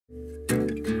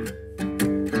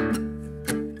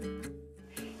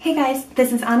Hey guys,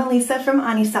 this is Annalisa from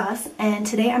Ani Sauce, and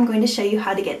today I'm going to show you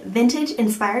how to get vintage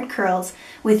inspired curls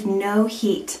with no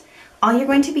heat. All you're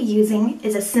going to be using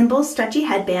is a simple stretchy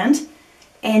headband,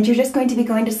 and you're just going to be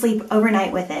going to sleep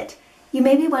overnight with it. You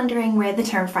may be wondering where the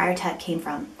term fryer tuck came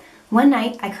from. One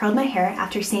night I curled my hair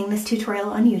after seeing this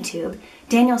tutorial on YouTube.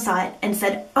 Daniel saw it and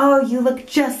said, "Oh, you look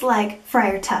just like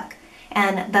fryer tuck,"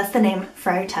 and thus the name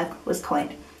fryer tuck was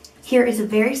coined. Here is a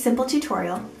very simple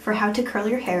tutorial for how to curl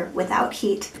your hair without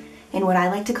heat in what I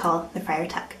like to call the fryer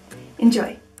tuck.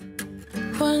 Enjoy!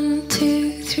 1,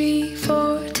 2, 3,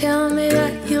 4, tell me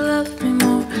that you love me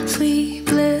more.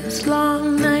 Sleepless,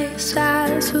 long nights,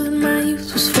 that's what my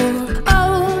youth was for.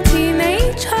 Oh,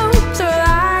 teenage hopes are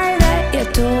right at your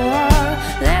door.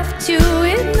 Left you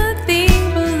with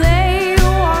nothing, but they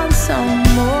want some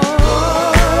more.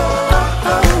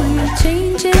 Oh, oh, you're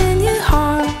changing your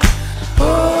heart.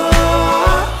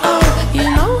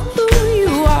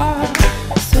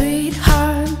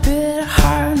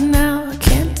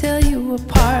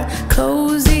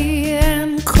 Cozy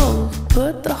and cold,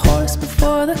 put the horse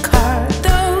before the cart.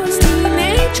 Those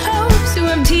teenage hopes who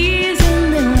have tears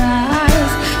in their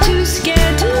eyes, too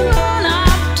scared to run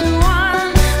up to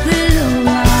one little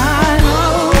lie.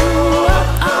 Oh,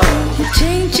 oh, oh, you're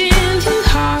changing too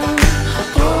hard.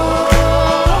 Oh,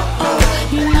 oh,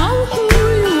 you know who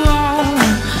you are.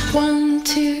 1,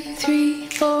 2, 3,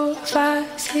 4, 5,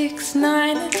 6,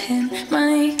 9, and 10.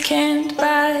 Money can't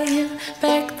buy you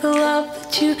back the love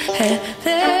that you had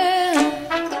then.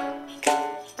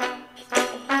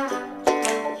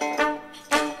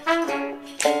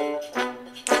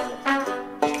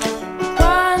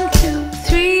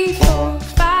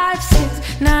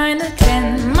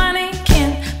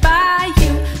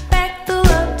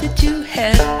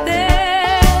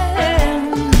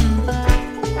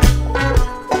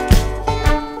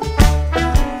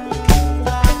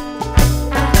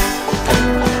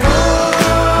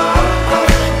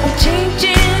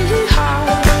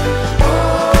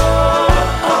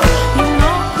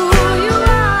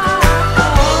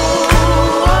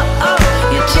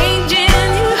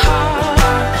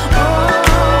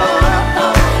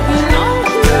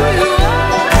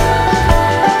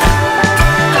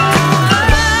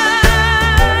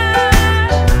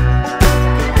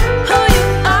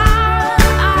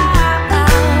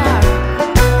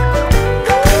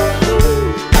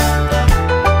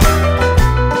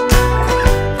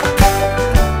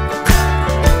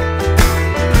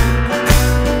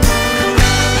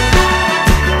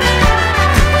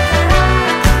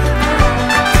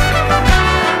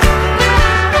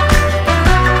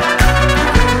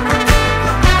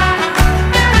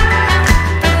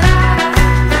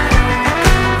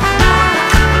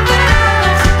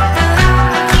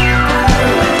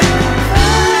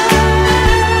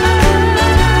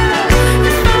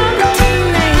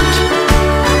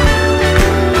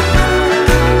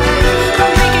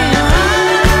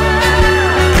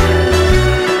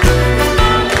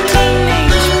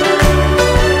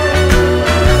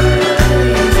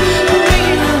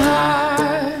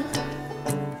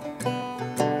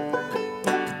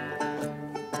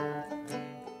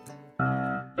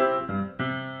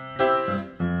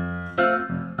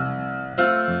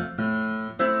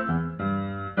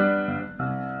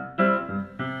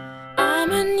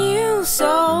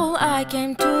 So I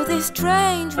came to this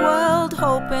strange world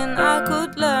hoping I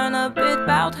could learn a bit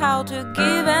about how to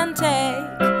give and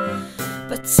take.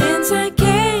 But since I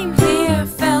came here, I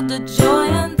felt the joy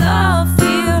and the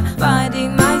fear,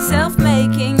 finding myself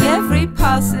making every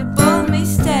possible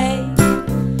mistake.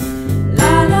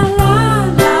 La la la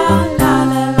la la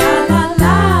la la la la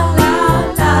la la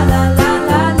la la la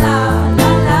la la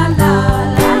la la.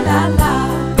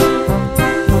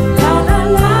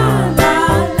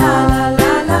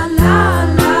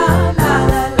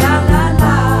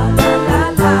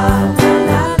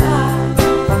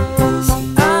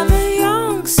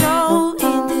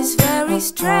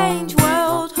 Strange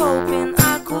world, hoping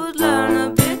I could learn a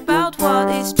bit about what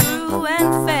is true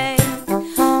and fake.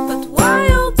 But why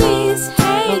all this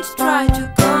hate? Try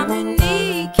to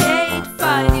communicate.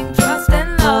 Finding trust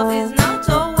and love is not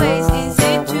always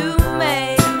easy to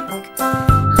make.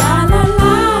 La la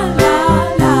la la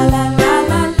la la la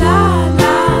la la la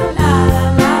la la la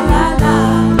la la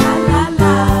la la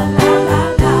la.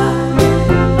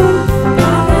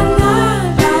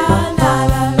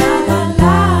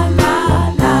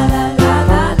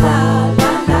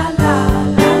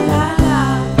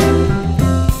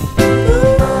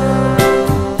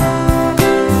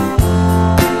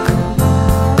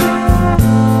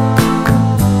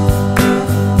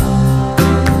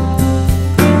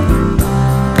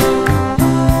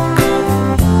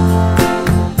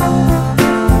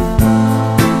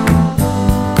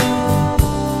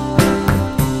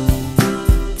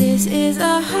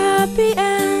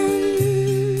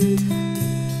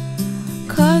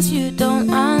 you don't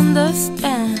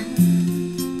understand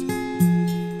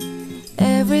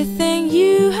everything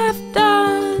you have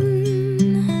done.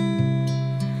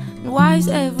 Why is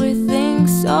everything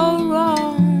so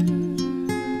wrong?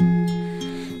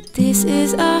 This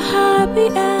is a happy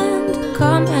end.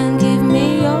 Come and give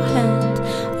me your hand,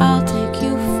 I'll take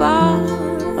you far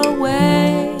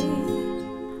away.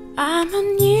 I'm a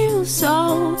new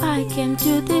soul, I came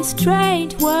to this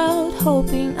strange world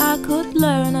hoping I could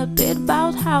learn a bit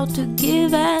about how to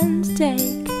give and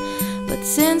take. But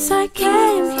since I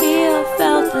came here, I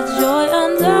felt the joy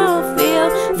and the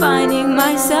fear, finding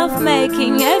myself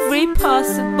making every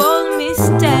possible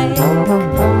mistake.